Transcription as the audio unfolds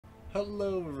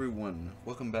Hello everyone,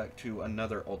 welcome back to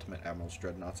another Ultimate Admiral's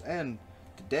Dreadnoughts, and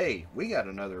today we got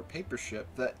another paper ship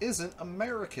that isn't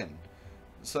American.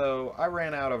 So I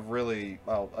ran out of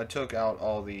I took out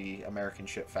all the American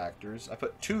ship factors. I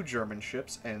put 2 German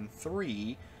ships and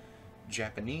 3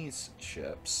 Japanese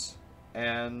ships,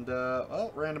 and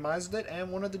randomized it,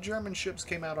 and one of the German ships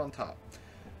came out on top.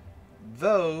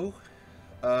 Though,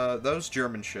 those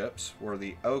German ships were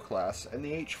the O-class and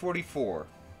the H-44.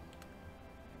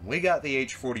 We got the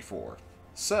H-44.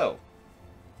 So,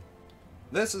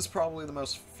 this is probably the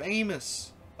most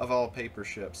famous of all paper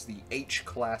ships, the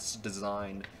H-class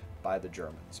designed by the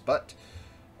Germans. But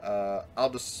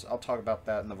I'll talk about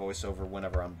that in the voiceover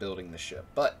whenever I'm building the ship.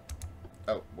 But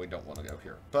oh, we don't want to go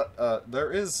here. But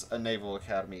there is a Naval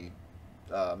Academy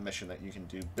mission that you can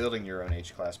do building your own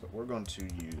H-class, but we're going to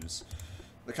use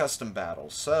the custom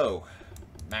battle. So,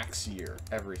 max year,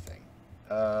 everything.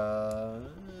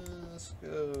 Let's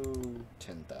go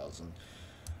 10,000.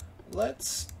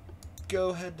 Let's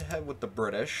go head to head with the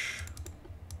British.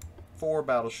 4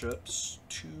 battleships,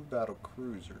 2 battle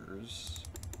cruisers,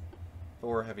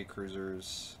 4 heavy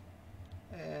cruisers,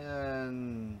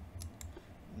 and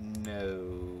no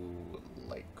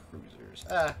light cruisers.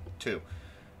 2.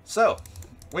 So,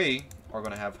 we are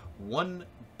going to have one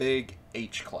big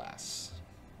H-class.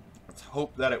 Let's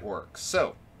hope that it works.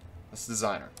 So, let's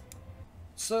design her.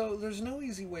 So, there's no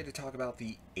easy way to talk about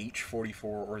the H-44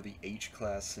 or the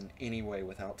H-class in any way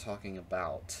without talking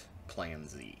about Plan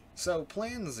Z. So,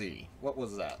 Plan Z, what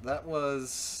was that? That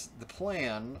was the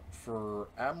plan for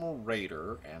Admiral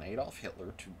Raeder and Adolf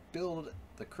Hitler to build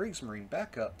the Kriegsmarine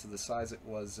back up to the size it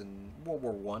was in World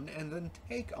War I and then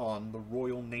take on the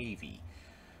Royal Navy.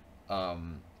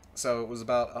 So, it was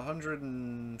about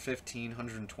 115,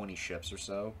 120 ships or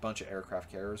so, bunch of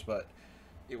aircraft carriers, but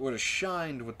it would have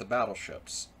shined with the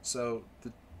battleships. So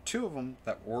the 2 of them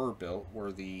that were built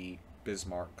were the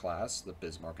Bismarck class, the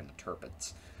Bismarck and the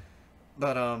Tirpitz.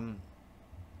 But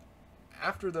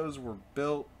after those were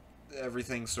built,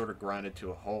 everything sort of grinded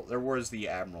to a halt. There was the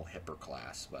Admiral Hipper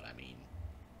class, but I mean,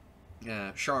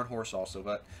 Scharnhorst also,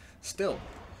 but still,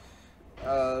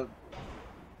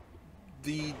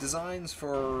 the designs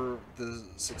for the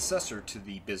successor to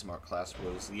the Bismarck class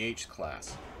was the H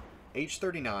class.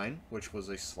 H-39, which was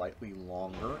a slightly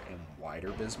longer and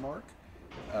wider Bismarck.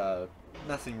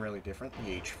 Nothing really different.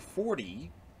 The H-40,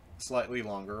 slightly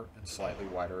longer and slightly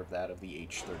wider of that of the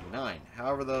H-39.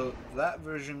 However, though, that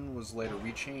version was later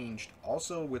rechanged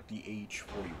also with the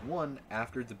H-41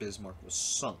 after the Bismarck was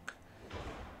sunk.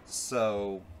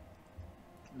 So,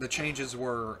 the changes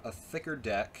were a thicker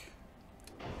deck,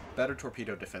 better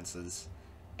torpedo defenses,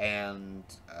 and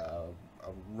a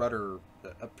rudder,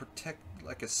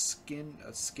 like a skid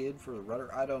for the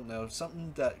rudder. I don't know,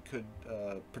 something that could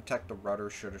protect the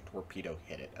rudder should a torpedo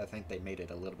hit it. I think they made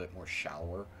it a little bit more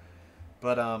shallower,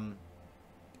 but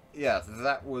yeah,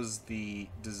 that was the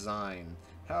design.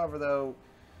 However, though,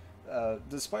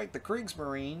 despite the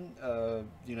Kriegsmarine,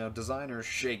 designers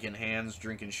shaking hands,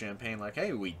 drinking champagne, like,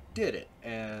 hey, we did it,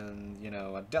 and,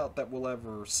 I doubt that we'll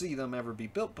ever see them ever be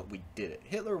built, but we did it.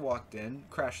 Hitler walked in,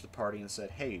 crashed the party, and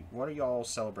said, hey, what are y'all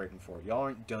celebrating for? Y'all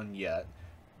aren't done yet.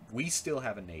 We still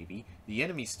have a navy. The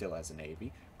enemy still has a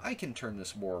navy. I can turn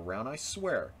this war around, I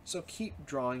swear. So keep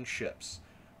drawing ships.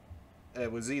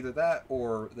 It was either that,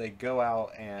 or they go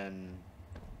out and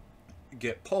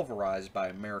get pulverized by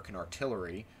American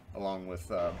artillery, along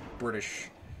with British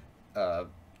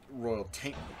Royal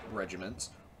Tank regiments,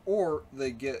 or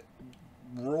they get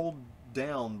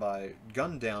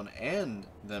gunned down, and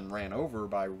then ran over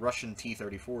by Russian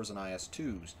T-34s and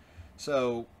IS-2s.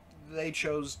 So they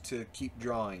chose to keep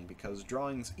drawing, because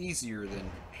drawing's easier than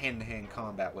hand-to-hand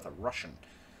combat with a Russian.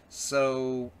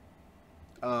 So,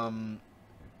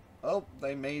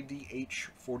 they made the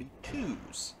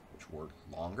H-42s, which were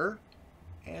longer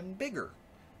and bigger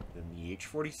than the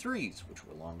H-43s, which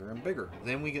were longer and bigger.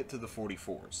 Then we get to the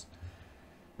 44s.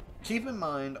 Keep in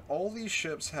mind, all these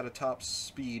ships had a top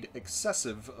speed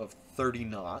excessive of 30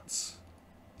 knots.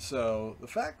 So, the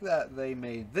fact that they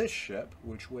made this ship,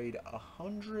 which weighed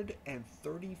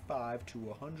 135 to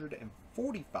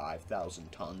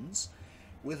 145,000 tons,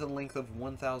 with a length of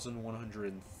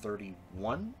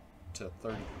 1,131 to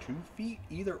 32 feet,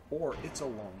 either or, it's a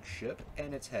long ship,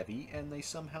 and it's heavy, and they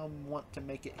somehow want to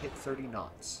make it hit 30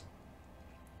 knots.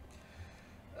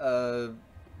 I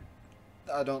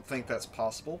don't think that's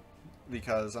possible,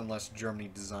 because unless Germany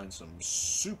designs some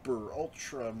super,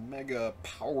 ultra, mega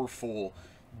powerful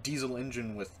diesel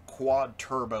engine with quad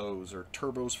turbos, or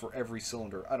turbos for every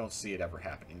cylinder, I don't see it ever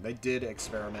happening. They did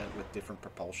experiment with different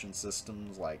propulsion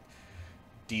systems, like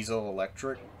diesel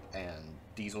electric and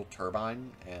diesel turbine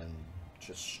and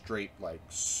just straight, like,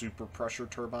 super pressure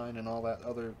turbine and all that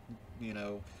other, you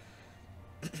know,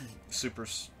 super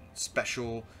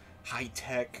special,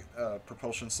 high-tech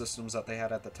propulsion systems that they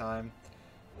had at the time.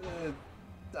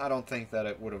 I don't think that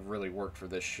it would have really worked for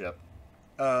this ship.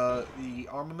 The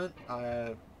armament,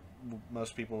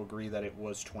 most people agree that it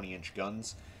was 20-inch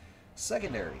guns.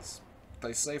 Secondaries,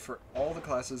 they say for all the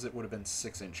classes it would have been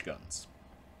 6-inch guns.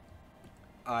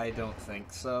 I don't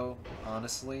think so,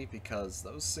 honestly, because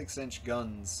those 6-inch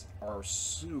guns are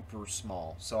super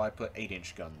small, so I put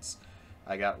 8-inch guns.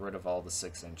 I got rid of all the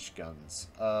 6-inch guns.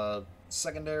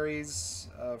 Secondaries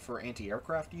for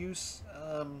anti-aircraft use,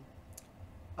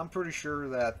 I'm pretty sure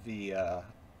that the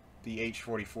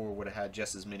H-44 would have had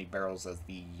just as many barrels as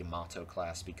the Yamato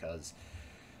class, because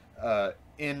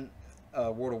in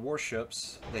World of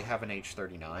Warships, they have an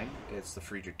H-39. It's the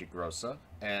Friedrich de Grosse,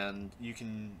 and you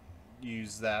can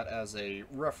use that as a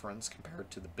reference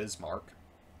compared to the Bismarck.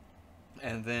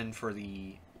 And then for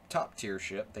the top tier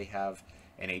ship, they have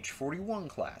an H-41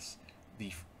 class,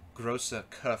 the Grosse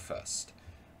Kurfürst,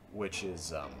 which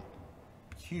is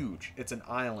huge. It's an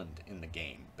island in the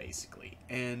game, basically.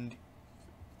 And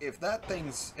if that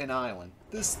thing's an island,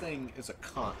 this thing is a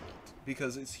continent,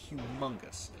 because it's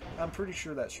humongous. I'm pretty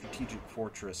sure that strategic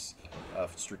fortress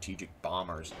of strategic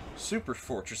bombers, super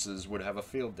fortresses, would have a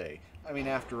field day. I mean,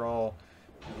 after all,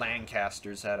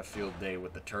 Lancasters had a field day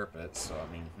with the Tirpitz, so I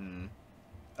mean,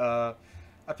 I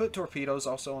put torpedoes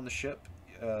also on the ship,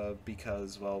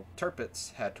 because, well,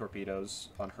 Tirpitz had torpedoes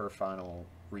on her final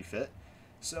refit,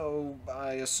 so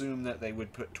I assume that they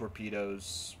would put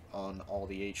torpedoes on all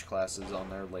the H classes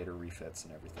on their later refits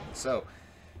and everything. So,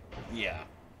 yeah.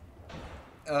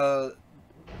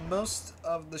 Most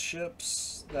of the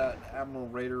ships that Admiral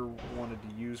Raider wanted to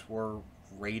use were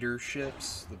Raider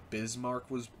ships. The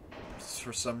Bismarck was,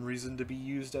 for some reason, to be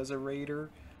used as a Raider.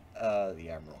 The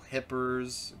Admiral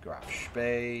Hippers, Graf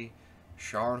Spee,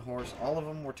 Scharnhorst, all of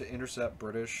them were to intercept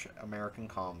British American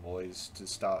convoys to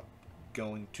stop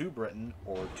going to Britain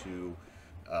or to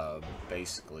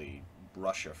basically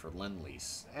Russia for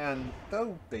Lend-Lease. And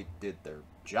though they did their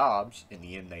jobs, in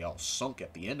the end they all sunk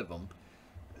at the end of them,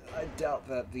 I doubt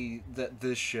that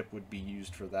this ship would be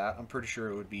used for that. I'm pretty sure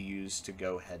it would be used to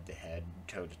go head-to-head,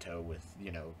 toe-to-toe with,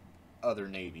 you know, other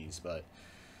navies. But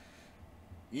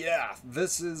yeah,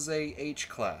 this is a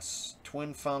H-class.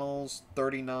 Twin funnels,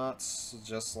 30 knots,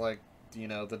 just like, you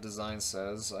know, the design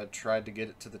says. I tried to get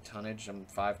it to the tonnage. I'm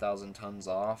 5,000 tons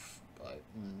off. But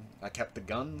I kept the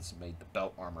guns, made the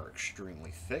belt armor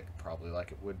extremely thick, probably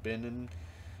like it would have been in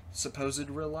supposed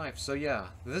real life. So yeah,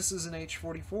 this is an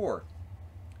H-44.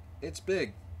 It's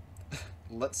big.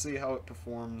 Let's see how it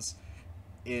performs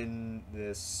in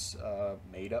this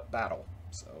made-up battle.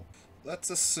 So let's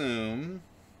assume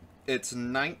it's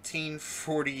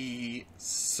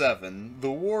 1947.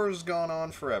 The war's gone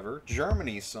on forever.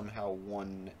 Germany somehow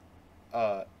won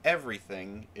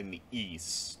everything in the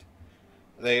East.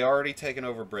 They already taken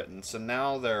over Britain, so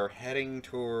now they're heading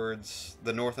towards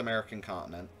the North American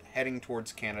continent, heading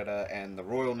towards Canada, and the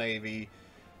Royal Navy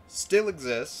still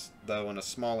exists, though in a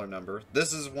smaller number.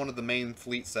 This is one of the main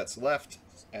fleets that's left,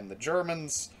 and the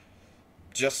Germans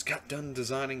just got done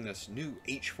designing this new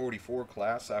H-44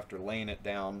 class after laying it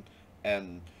down,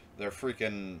 and their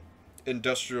freaking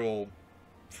industrial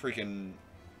freaking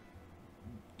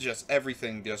just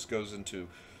everything just goes into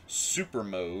super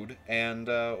mode, and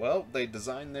well, they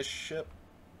designed this ship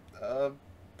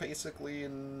basically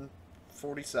in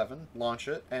 47, launch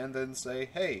it, and then say,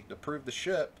 hey, to prove the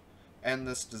ship and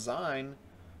this design,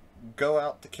 go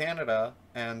out to Canada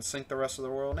and sink the rest of the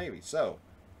Royal Navy. So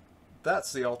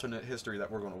that's the alternate history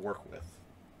that we're going to work with.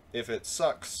 If it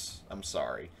sucks, I'm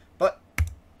sorry, but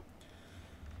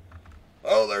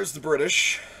oh, there's the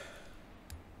British,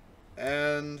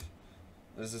 and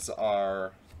this is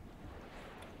our,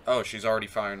 oh, she's already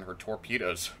firing her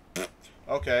torpedoes.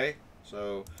 Okay,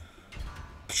 so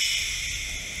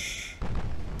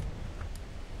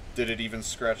did it even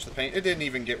scratch the paint? It didn't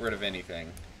even get rid of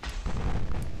anything.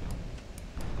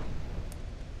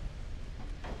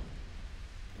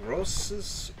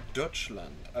 Großes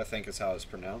Deutschland, I think is how it's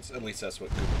pronounced. At least that's what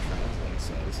Google Translate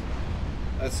says.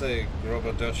 I'd say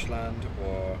Grobe Deutschland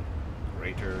or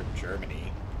Greater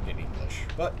Germany in English.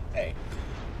 But hey,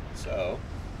 so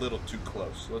a little too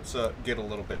close. Let's get a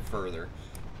little bit further.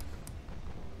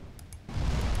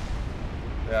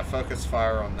 Yeah, focus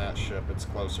fire on that ship. It's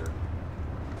closer.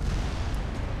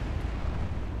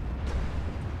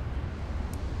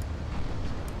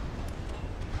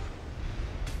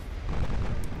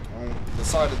 The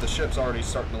side of the ship's already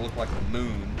starting to look like the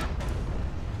moon.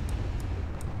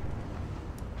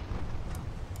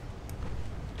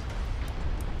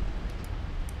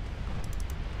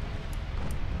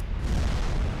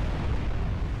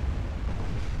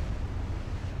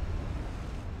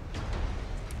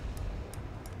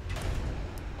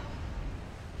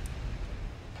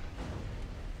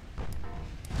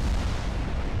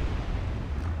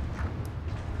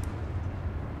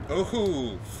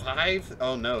 Oh, 5?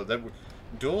 Oh no, that were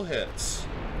dual hits.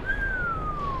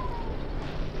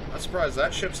 I'm surprised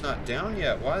that ship's not down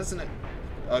yet. Why isn't it?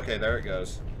 Okay, there it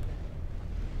goes.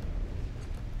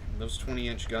 Those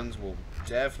 20-inch guns will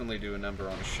definitely do a number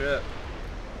on a ship.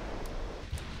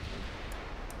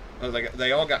 Oh,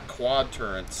 they all got quad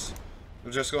turrets.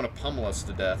 They're just going to pummel us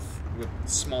to death with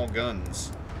small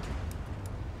guns.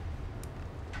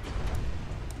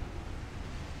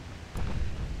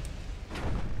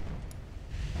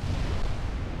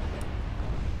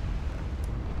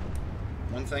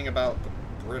 One thing about the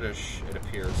British, it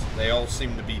appears, they all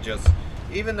seem to be just...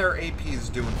 Even their AP's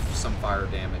doing some fire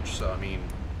damage, so I mean...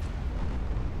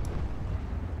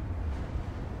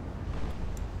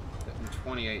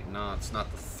 28 knots,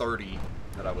 not the 30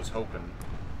 that I was hoping.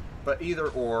 But either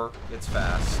or, it's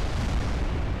fast.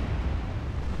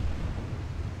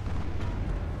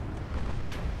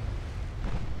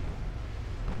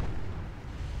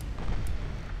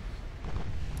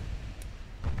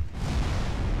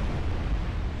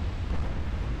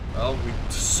 Well, we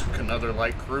took another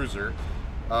light cruiser.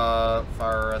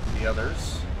 Fire at the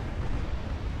others.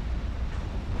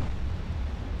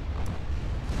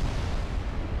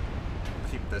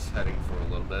 Keep this heading for a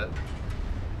little bit.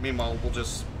 Meanwhile, we'll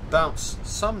just bounce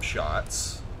some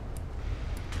shots.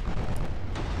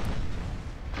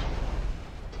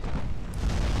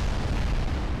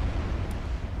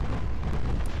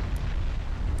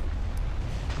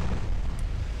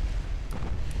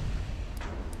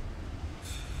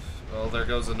 Well, there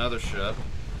goes another ship.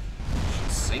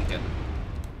 She's sinking.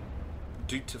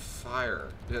 Due to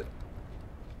fire.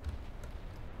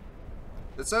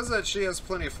 It says that she has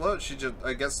plenty of float. She just,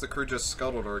 I guess the crew just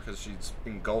scuttled her because she's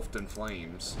engulfed in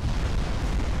flames.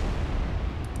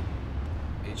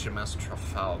 HMS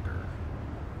Trafalgar.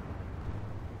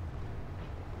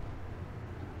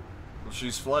 Well,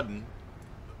 she's flooding.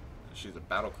 She's a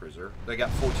battle cruiser. They got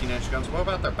 14-inch guns. What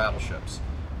about their battleships?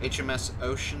 HMS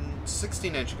Ocean,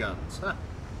 16-inch guns. Huh.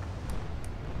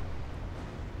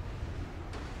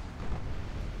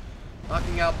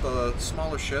 Knocking out the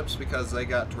smaller ships because they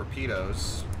got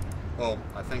torpedoes. Well,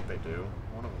 I think they do.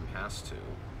 One of them has to.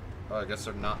 Oh, I guess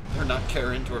they're not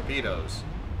carrying torpedoes.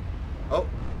 Oh,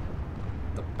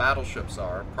 the battleships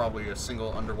are probably a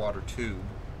single underwater tube.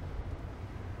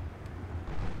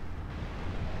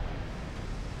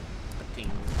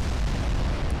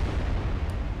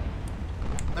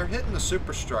 They're hitting the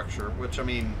superstructure, which I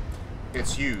mean,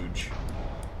 it's huge.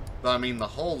 But I mean, the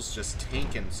hull's just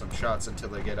tanking some shots until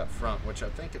they get up front, which I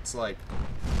think it's like...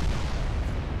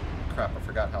 Crap, I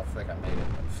forgot how thick I made it.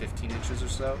 Like 15 inches or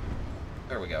so?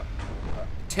 There we go.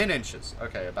 10 inches.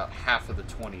 Okay, about half of the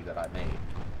 20 that I made.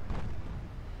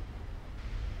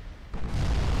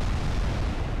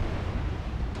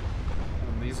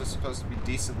 And these are supposed to be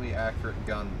decently accurate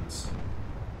guns.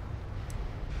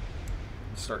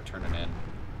 Start turning in.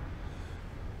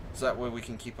 So that way we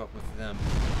can keep up with them,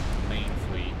 the main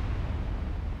fleet.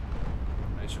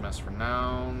 HMS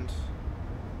Renowned,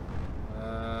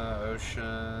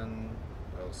 Ocean,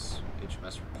 what else?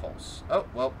 HMS Repulse. Oh,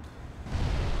 well,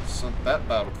 that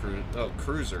battle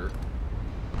cruiser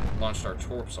launched our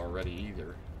torps already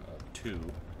either. 2.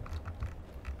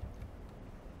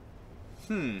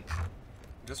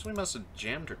 Guess we must have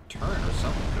jammed her turret or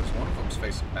something, because one of them's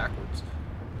facing backwards.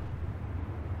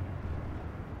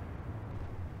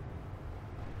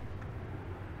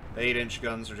 The 8-inch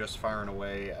guns are just firing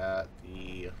away at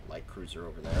the light cruiser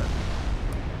over there.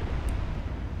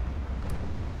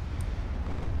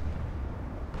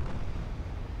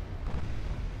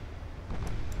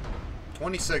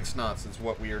 .26 knots is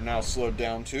what we are now slowed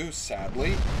down to,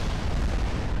 sadly.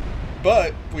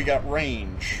 But we got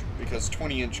range, because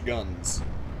 20-inch guns.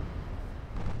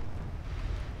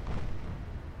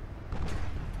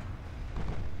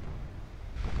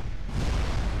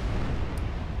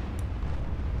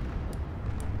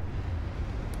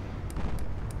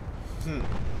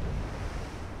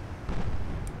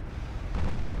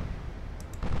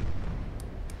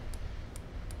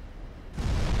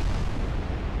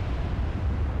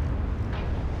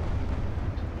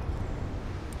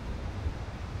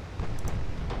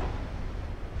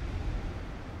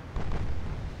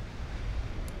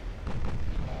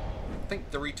 I think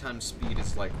 3 times speed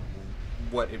is like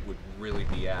what it would really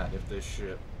be at if this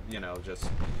ship, you know, just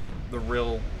the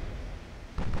real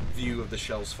view of the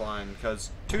shells flying,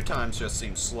 because 2 times just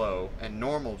seems slow and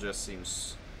normal just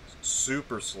seems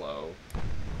super slow.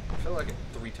 I feel like at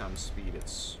 3 times speed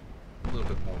it's a little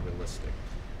bit more realistic.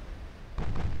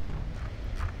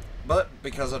 But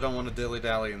because I don't want to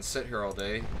dilly-dally and sit here all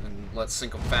day, and let's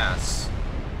sink them fast.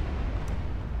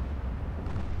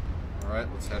 Alright,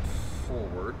 let's head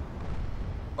forward.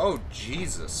 Oh,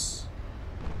 Jesus.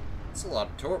 That's a lot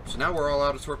of torps. Now we're all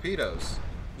out of torpedoes.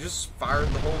 Just fired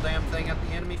the whole damn thing at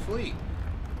the enemy fleet.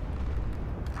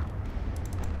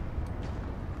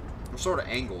 We're sort of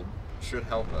angled. Should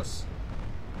help us.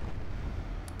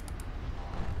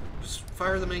 Just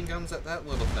fire the main guns at that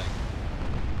little thing.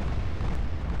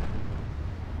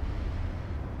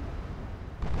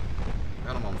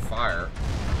 Got them on fire.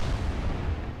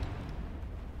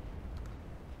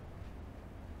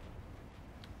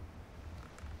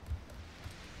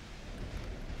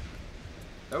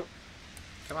 Nope.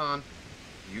 Come on.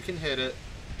 You can hit it.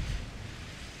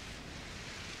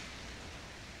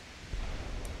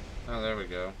 Oh, there we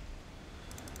go.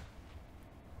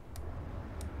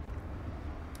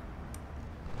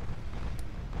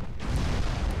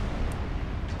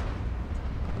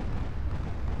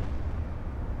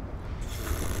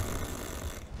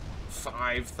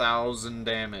 $5,000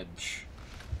 damage.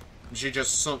 She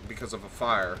just sunk because of a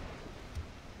fire.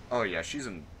 Oh yeah, she's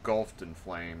engulfed in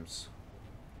flames.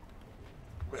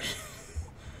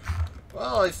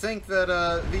 Well, I think that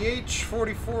the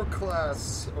H-44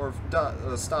 class or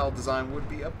style design would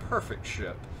be a perfect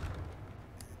ship.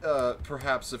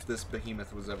 Perhaps if this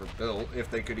behemoth was ever built, if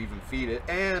they could even feed it,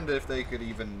 and if they could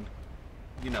even,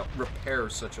 you know, repair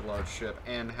such a large ship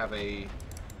and have a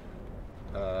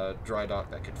dry dock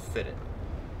that could fit it.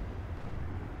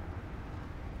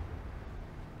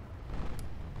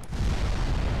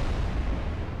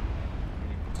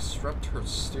 Disrupt her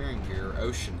steering gear,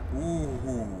 ocean.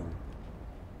 Ooh.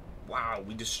 Wow,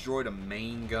 we destroyed a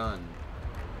main gun.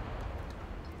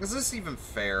 Is this even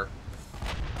fair?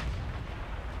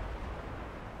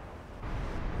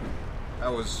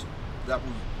 That was...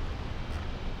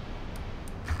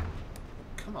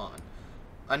 Come on.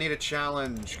 I need a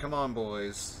challenge. Come on,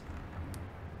 boys.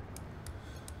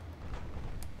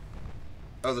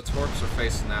 Oh, the torps are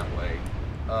facing that way.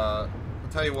 I'll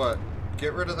tell you what.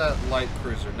 Get rid of that light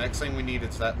cruiser. Next thing we need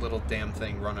is that little damn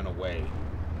thing running away.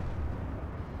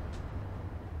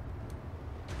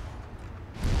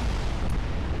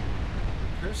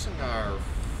 Piercing our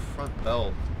front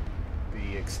belt.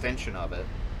 The extension of it.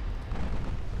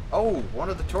 Oh, one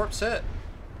of the torps hit.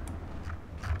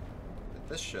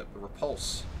 This ship, the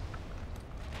Repulse.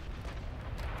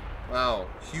 Wow,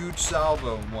 huge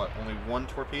salvo and what, only one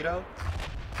torpedo?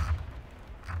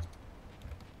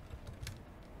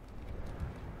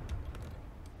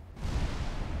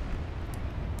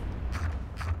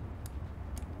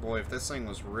 Boy, if this thing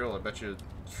was real, I bet you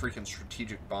freaking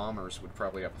strategic bombers would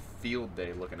probably have a field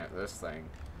day looking at this thing.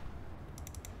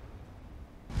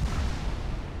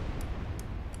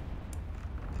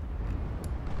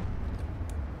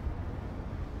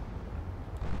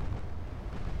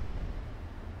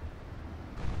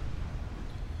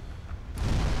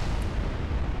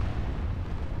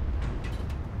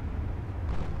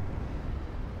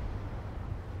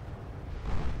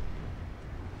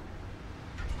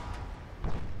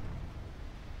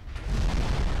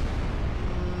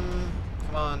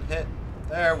 Hit.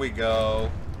 There we go.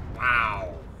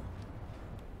 Wow.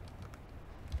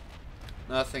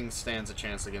 Nothing stands a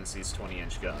chance against these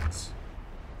 20-inch guns.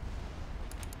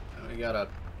 And we got a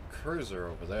cruiser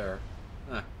over there.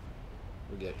 Huh.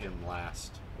 We'll get him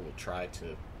last. We'll try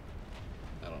to,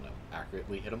 I don't know,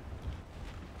 accurately hit him.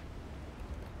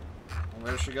 Well,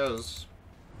 there she goes.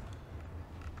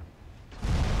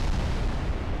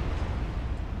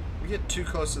 Get too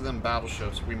close to them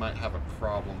battleships, we might have a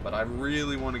problem, but I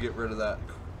really want to get rid of that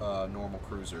normal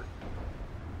cruiser.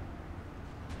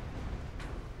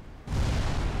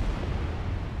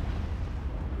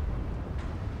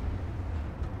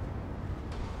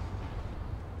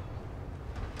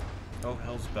 Oh,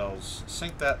 hell's bells.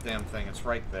 Sink that damn thing, it's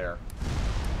right there.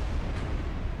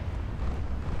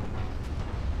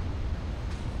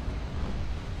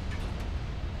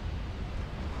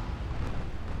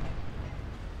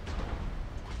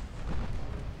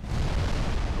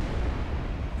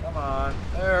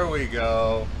 There we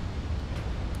go.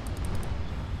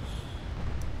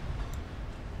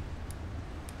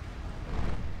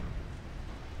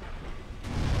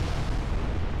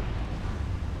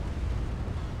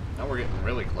 Now we're getting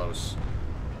really close.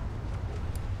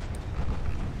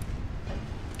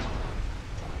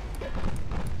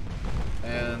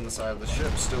 And the side of the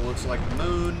ship still looks like the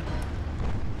moon.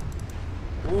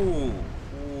 Ooh.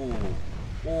 Ooh.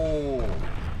 Ooh.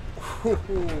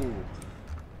 Ooh.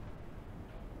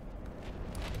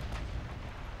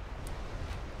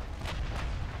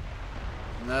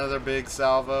 Another big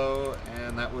salvo,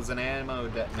 and that was an ammo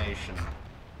detonation.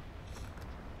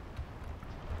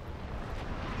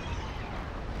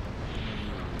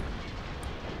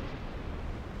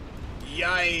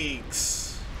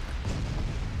 Yikes!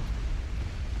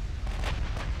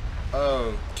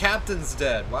 Oh, captain's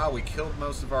dead. Wow, we killed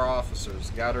most of our officers.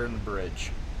 Got her in the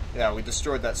bridge. Yeah, we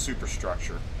destroyed that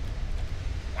superstructure.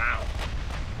 Wow.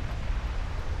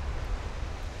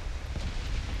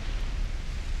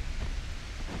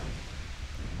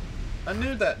 I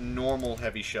knew that normal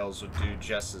heavy shells would do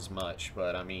just as much,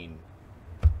 but I mean...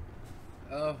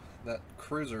 Oh, that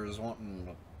cruiser is wanting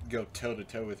to go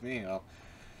toe-to-toe with me.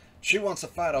 She wants a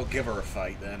fight, I'll give her a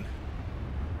fight then.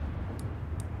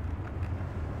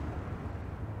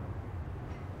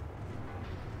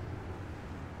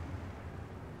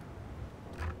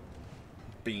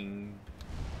 Bing.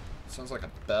 Sounds like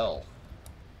a bell.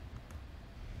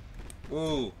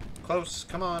 Ooh, close.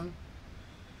 Come on.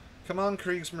 Come on,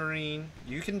 Kriegsmarine.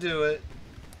 You can do it.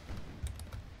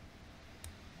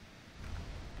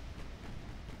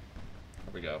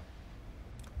 There we go.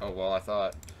 Oh, well, I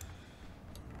thought...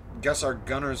 Guess our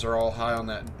gunners are all high on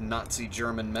that Nazi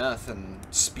German meth and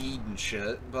speed and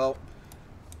shit. Well...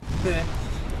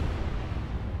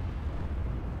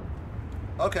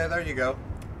 Okay, there you go.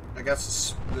 I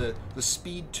guess the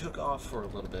speed took off for a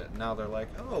little bit. Now they're like,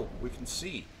 oh, we can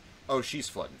see. Oh, she's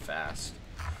flooding fast.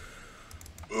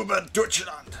 Über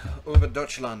Deutschland! Über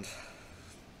Deutschland.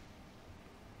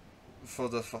 For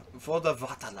the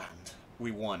Vaterland.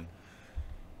 We won.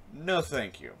 No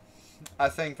thank you. I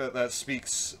think that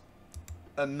speaks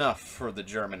enough for the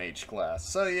German H-class.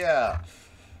 So yeah.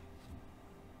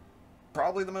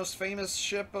 Probably the most famous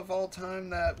ship of all time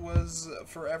that was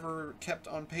forever kept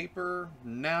on paper.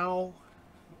 Now,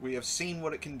 we have seen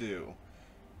what it can do.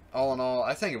 All in all,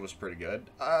 I think it was pretty good.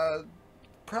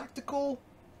 Practical?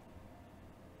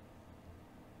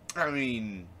 I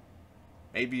mean,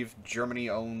 maybe if Germany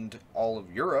owned all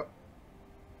of Europe,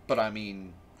 but I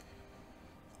mean,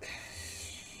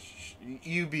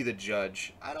 you be the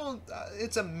judge. I don't,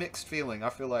 it's a mixed feeling. I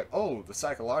feel like, oh, the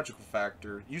psychological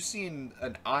factor. You've seen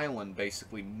an island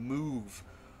basically move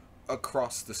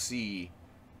across the sea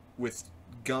with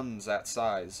guns that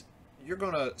size. You're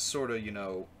gonna sort of, you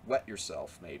know, wet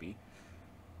yourself, maybe.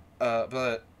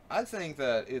 But I think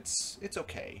that it's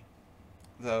okay.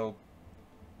 Though,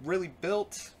 really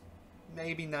built,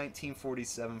 maybe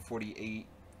 1947-48,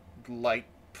 light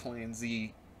Plan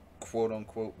Z,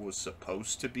 quote-unquote, was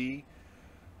supposed to be.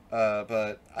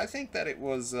 But I think that it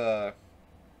was a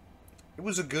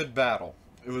good battle.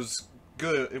 It was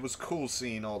good. It was cool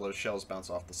seeing all those shells bounce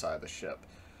off the side of the ship.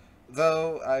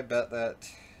 Though, I bet that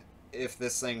if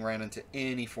this thing ran into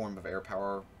any form of air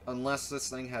power, unless this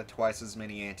thing had twice as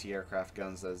many anti-aircraft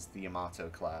guns as the Yamato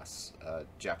class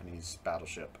Japanese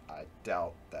battleship, I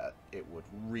doubt that it would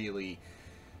really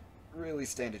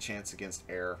stand a chance against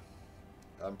air.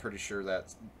 I'm pretty sure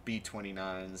that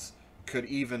B-29s could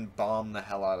even bomb the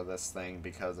hell out of this thing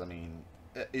because, I mean,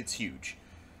 it's huge.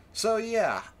 So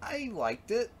yeah, I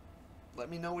liked it. Let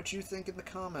me know what you think in the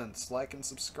comments. Like and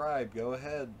subscribe. Go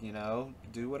ahead, you know,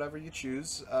 do whatever you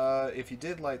choose. If you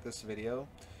did like this video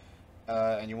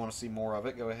and you want to see more of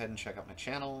it, go ahead and check out my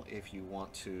channel. If you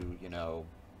want to, you know,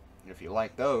 if you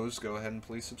like those, go ahead and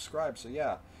please subscribe. So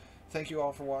yeah, thank you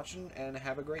all for watching and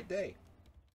have a great day.